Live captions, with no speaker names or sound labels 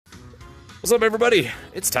What's up, everybody?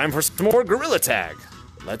 It's time for some more Gorilla Tag.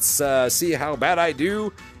 Let's see how bad I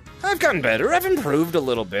do. I've gotten better. I've improved a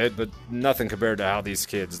little bit, but nothing compared to how these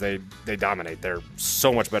kids, they dominate. They're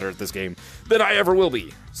so much better at this game than I ever will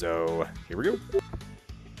be. So, here we go.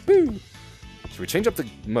 Woo. Should we change up the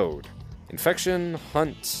mode? Infection,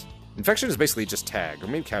 hunt. Infection is basically just tag, or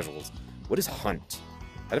maybe casuals. What is hunt?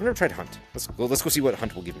 I've never tried hunt. Let's go see what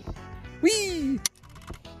hunt will give me. Whee!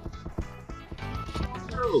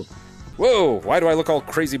 Whoa, why do I look all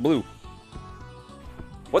crazy blue?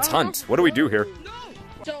 What's hunt? What do we do here?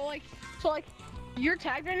 So like, you're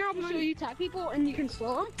tagged right now, so you tag people and you can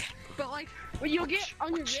slow them. But like, when you'll get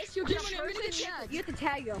on your wrist, you'll get you have to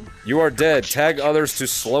tag them. You are dead. Tag others to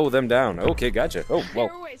slow them down. Okay, gotcha. Oh,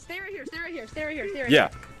 well. Wait, stay right here.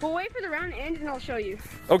 Yeah. We'll wait for the round to end and I'll show you.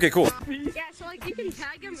 Okay, cool. Yeah, so like, you can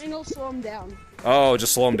tag them and it'll slow them down. Oh,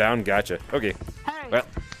 just slow them down? Gotcha. Okay. Hey, well.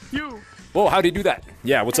 you. Whoa, how do you do that?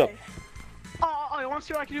 Yeah, what's up? Oh, you want to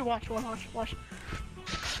see what I can do? Watch.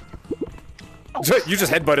 Oh. You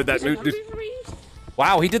just headbutted that dude.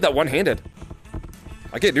 Wow, he did that one-handed.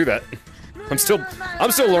 I can't do that. I'm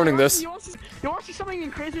still learning this. You want to see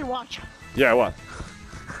something crazy? Watch. Yeah, what?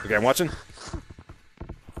 Okay, I'm watching.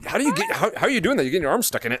 How do you get? How are you doing that? You getting your arm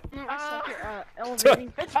stuck in it?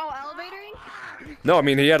 Elevating. Elevating? No, I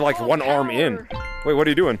mean he had like one arm in. Wait, what are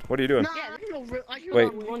you doing? What are you doing? Wait.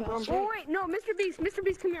 Oh wait, no, Mr. Beast,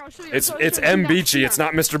 come here. I'll show you. It's M Beachy. It's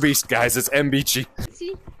not Mr. Beast, guys. It's M Beachy.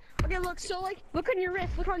 See? Okay, look. So like, look on your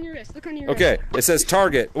wrist. Okay, it says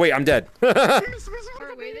target. Wait, I'm dead.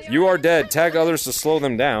 You are dead. Tag others to slow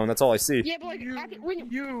them down. That's all I see. Yeah, but like when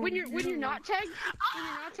you're not tagged,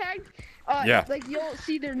 yeah. like you'll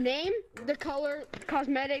see their name, the color,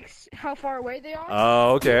 cosmetics, how far away they are.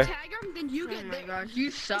 Oh, okay. If you tag them, then you get. Oh my gosh,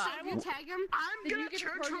 you suck. I will tag them. I'm gonna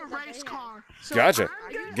turn to a race car. So gotcha.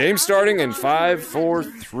 Game starting in 5, 4,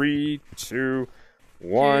 3, 2,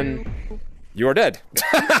 1. You are dead.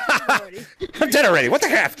 I'm dead already. What the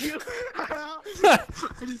heck?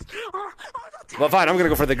 Well, fine. I'm gonna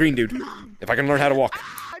go for the green dude. If I can learn how to walk.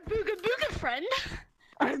 I'm Booga friend.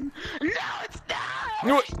 No, it's not. You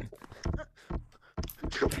know what?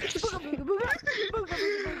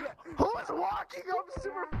 Who's walking up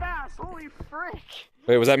super fast? Holy frick!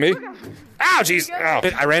 Wait, was that me? Ow, jeez! Oh,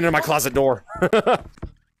 I ran into my closet door.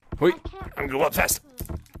 Wait, I'm gonna go up fast.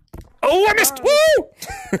 Oh, I missed! Woo!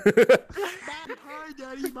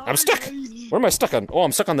 I'm stuck. Where am I stuck on? Oh,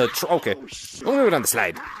 I'm stuck on the. Okay. I'm gonna go down the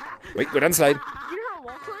slide. Wait, go down the slide.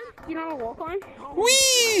 You know how to wall climb?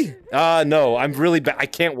 Whee! No, I'm really bad. I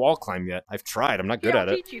can't wall climb yet. I've tried. I'm not good at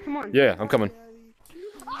it. I'll teach you. Come on. Yeah, I'm coming.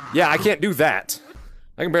 Yeah, I can't do that.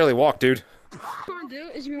 I can barely walk, dude. What you want to do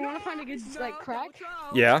is you want to find a good like crack.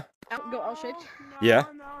 Yeah. Go L-shaped. Yeah.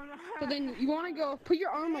 So then you want to go put your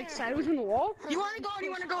arm like sideways on the wall. You want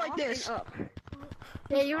to go like this? Up.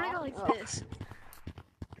 Yeah, you want to go like this.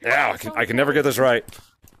 Yeah, I can never get this right.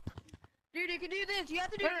 Dude, you can do this. You have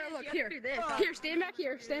to do Look, this. look You here. have to do this. Here,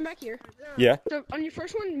 stand back here. Yeah. So on your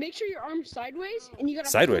first one, make sure your arm's sideways, and you gotta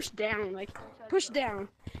Sideways. push down, like push down.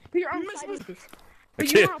 Put your arm sideways, but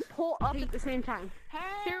Okay. you wanna pull up at the same time.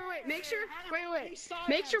 Here, wait. Make sure. Wait.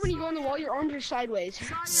 Make sure when you go on the wall, your arms are sideways.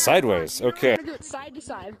 Sideways. Okay. You gotta do it side to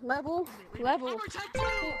side, level.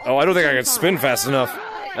 Oh, I don't think I can spin fast enough.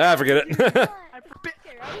 Ah, forget it.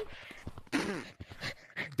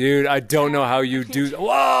 Dude, I don't know how you do.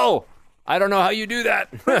 Whoa! I don't know how you do that.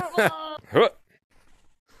 No,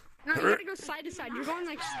 you gotta go side to side. You're going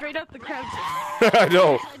like straight up the crowd. I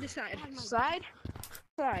know. Side to side.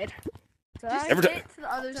 Side. Every time. To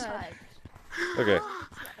the other side. Okay.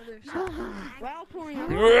 While pulling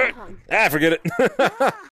up. Ah, forget it.